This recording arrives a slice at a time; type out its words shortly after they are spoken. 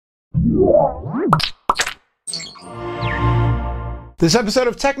This episode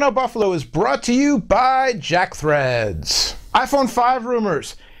of Techno Buffalo is brought to you by JackThreads. iPhone 5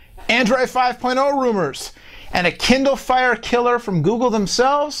 rumors, Android 5.0 rumors, and a Kindle Fire killer from Google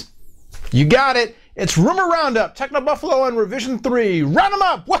themselves? You got it. It's Rumor Roundup, Techno Buffalo on Revision 3. Round them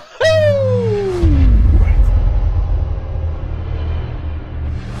up! Woohoo!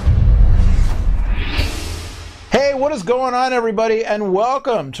 Hey, what is going on, everybody, and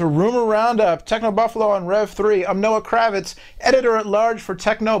welcome to Rumor Roundup, Techno Buffalo on Rev 3. I'm Noah Kravitz, editor-at-large for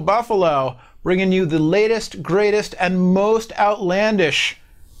Techno Buffalo, bringing you the latest, greatest, and most outlandish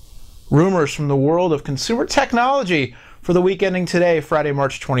rumors from the world of consumer technology for the week ending today, Friday,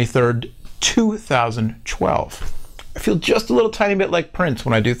 March 23rd, 2012. I feel just a little tiny bit like Prince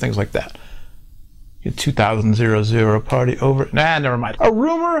when I do things like that. 2000 party over. Nah, never mind. A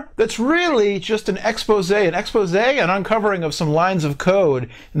rumor that's really just an expose, an uncovering of some lines of code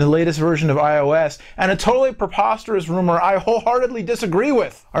in the latest version of iOS, and a totally preposterous rumor I wholeheartedly disagree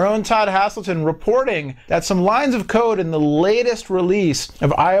with. Our own Todd Haselton reporting that some lines of code in the latest release of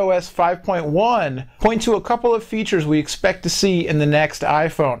iOS 5.1 point to a couple of features we expect to see in the next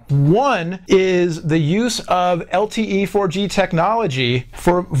iPhone. One is the use of LTE 4G technology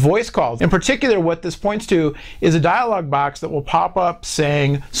for voice calls. In particular, what this points to is a dialog box that will pop up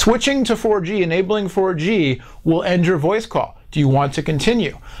saying, switching to 4G, enabling 4G will end your voice call. Do you want to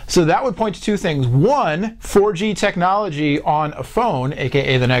continue? So that would point to two things. One, 4G technology on a phone,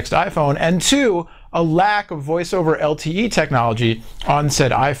 aka the next iPhone, and two, a lack of voice over LTE technology on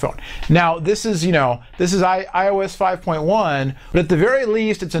said iPhone. Now, this is iOS 5.1, but at the very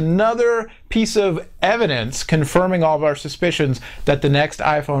least, it's another piece of evidence confirming all of our suspicions that the next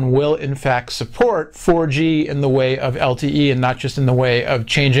iPhone will in fact support 4G in the way of LTE and not just in the way of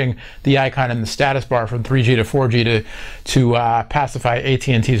changing the icon in the status bar from 3G to 4G to pacify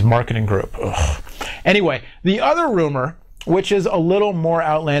AT&T's marketing group. Ugh. Anyway, the other rumor, which is a little more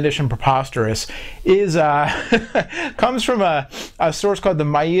outlandish and preposterous, is comes from a source called the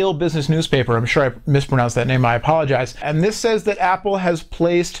Mail Business Newspaper. I'm sure I mispronounced that name, I apologize. And this says that Apple has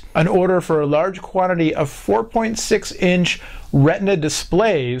placed an order for a large quantity of 4.6-inch Retina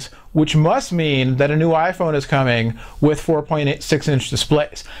displays, which must mean that a new iPhone is coming with 4.6-inch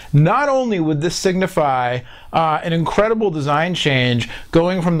displays. Not only would this signify an incredible design change,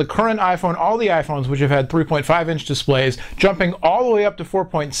 going from the current iPhone, all the iPhones which have had 3.5-inch displays, jumping all the way up to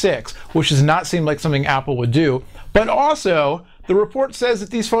 4.6, which does not seem like something Apple would do, but also the report says that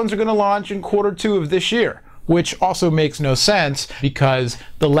these phones are going to launch in Q2 of this year, which also makes no sense because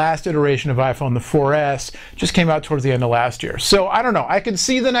the last iteration of iPhone, the 4S, just came out towards the end of last year. So I don't know. I could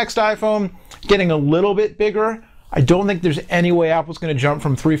see the next iPhone getting a little bit bigger. I don't think there's any way Apple's going to jump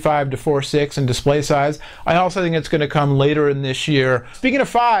from 3.5 to 4.6 in display size. I also think it's going to come later in this year. Speaking of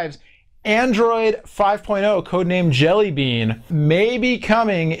fives, Android 5.0, codenamed Jelly Bean, may be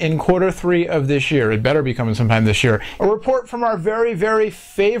coming in Q3 of this year. It better be coming sometime this year. A report from our very, very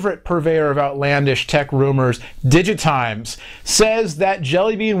favorite purveyor of outlandish tech rumors, Digitimes, says that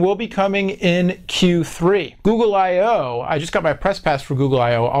Jelly Bean will be coming in Q3. Google I/O, I just got my press pass for Google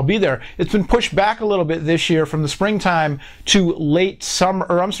I/O. I'll be there. It's been pushed back a little bit this year from the springtime to late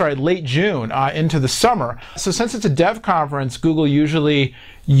June into the summer. So since it's a dev conference, Google usually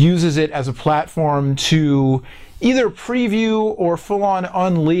uses it as a platform to either preview or full-on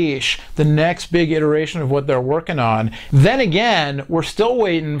unleash the next big iteration of what they're working on. Then again, we're still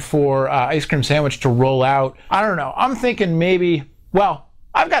waiting for Ice Cream Sandwich to roll out. I don't know. I'm thinking maybe, well,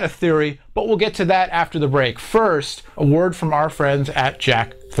 I've got a theory, but we'll get to that after the break. First, a word from our friends at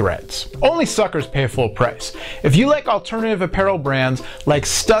JackThreads. Only suckers pay full price. If you like alternative apparel brands like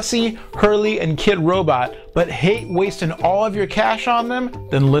Stussy, Hurley, and Kid Robot, but hate wasting all of your cash on them,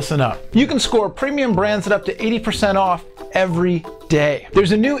 then listen up. You can score premium brands at up to 80% off every day.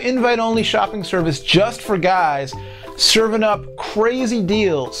 There's a new invite-only shopping service just for guys, serving up crazy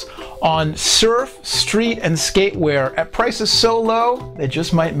deals on surf, street, and skatewear at prices so low they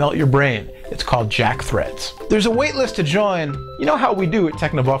just might melt your brain. It's called JackThreads. There's a wait list to join. You know how we do at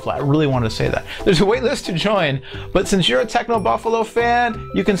Techno Buffalo. I really want to say that. There's a wait list to join, but since you're a Techno Buffalo fan,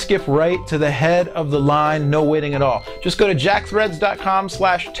 you can skip right to the head of the line, no waiting at all. Just go to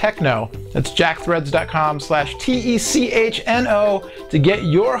jackthreads.com/techno. That's jackthreads.com/techno to get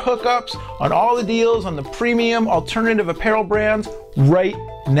your hookups on all the deals on the premium alternative apparel brands right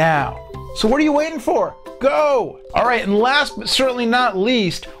now. So what are you waiting for? Go! All right, and last but certainly not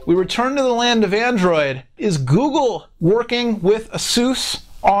least, we return to the land of Android. Is Google working with ASUS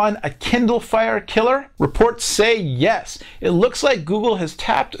on a Kindle Fire killer? Reports say yes. It looks like Google has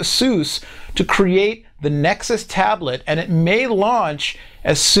tapped ASUS to create the Nexus tablet, and it may launch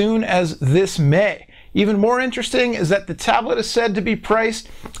as soon as this May. Even more interesting is that the tablet is said to be priced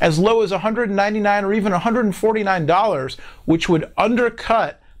as low as $199 or even $149, which would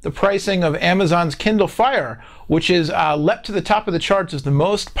undercut the pricing of Amazon's Kindle Fire, which is leapt to the top of the charts as the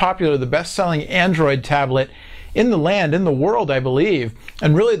most popular, the best-selling Android tablet in the land, in the world, I believe,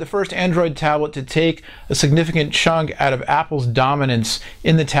 and really the first Android tablet to take a significant chunk out of Apple's dominance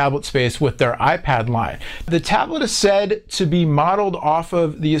in the tablet space with their iPad line. The tablet is said to be modeled off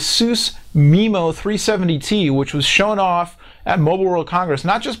of the Asus Mimo 370T, which was shown off at Mobile World Congress,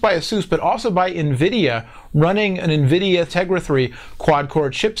 not just by Asus, but also by NVIDIA, running an NVIDIA Tegra 3 quad-core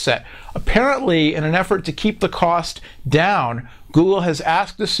chipset. Apparently, in an effort to keep the cost down, Google has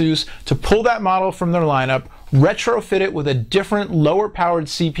asked Asus to pull that model from their lineup, retrofit it with a different lower-powered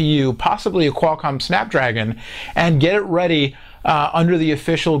CPU, possibly a Qualcomm Snapdragon, and get it ready under the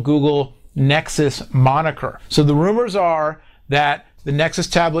official Google Nexus moniker. So the rumors are that the Nexus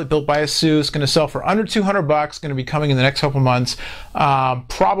tablet built by Asus is going to sell for under $200, going to be coming in the next couple months,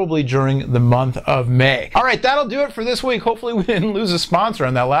 probably during the month of May. All right, that'll do it for this week. Hopefully we didn't lose a sponsor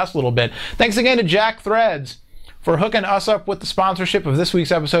on that last little bit. Thanks again to Jack Threads for hooking us up with the sponsorship of this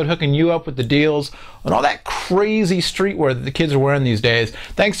week's episode, hooking you up with the deals and all that crazy streetwear that the kids are wearing these days.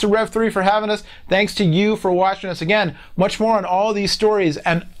 Thanks to Rev3 for having us. Thanks to you for watching us. Again, much more on all these stories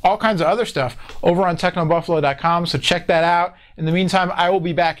and all kinds of other stuff over on technobuffalo.com, so check that out. In the meantime, I will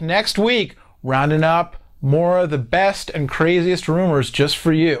be back next week rounding up more of the best and craziest rumors just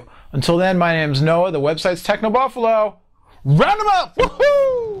for you. Until then, my name's Noah. The website's TechnoBuffalo. Round them up!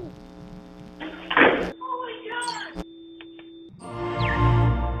 Woohoo!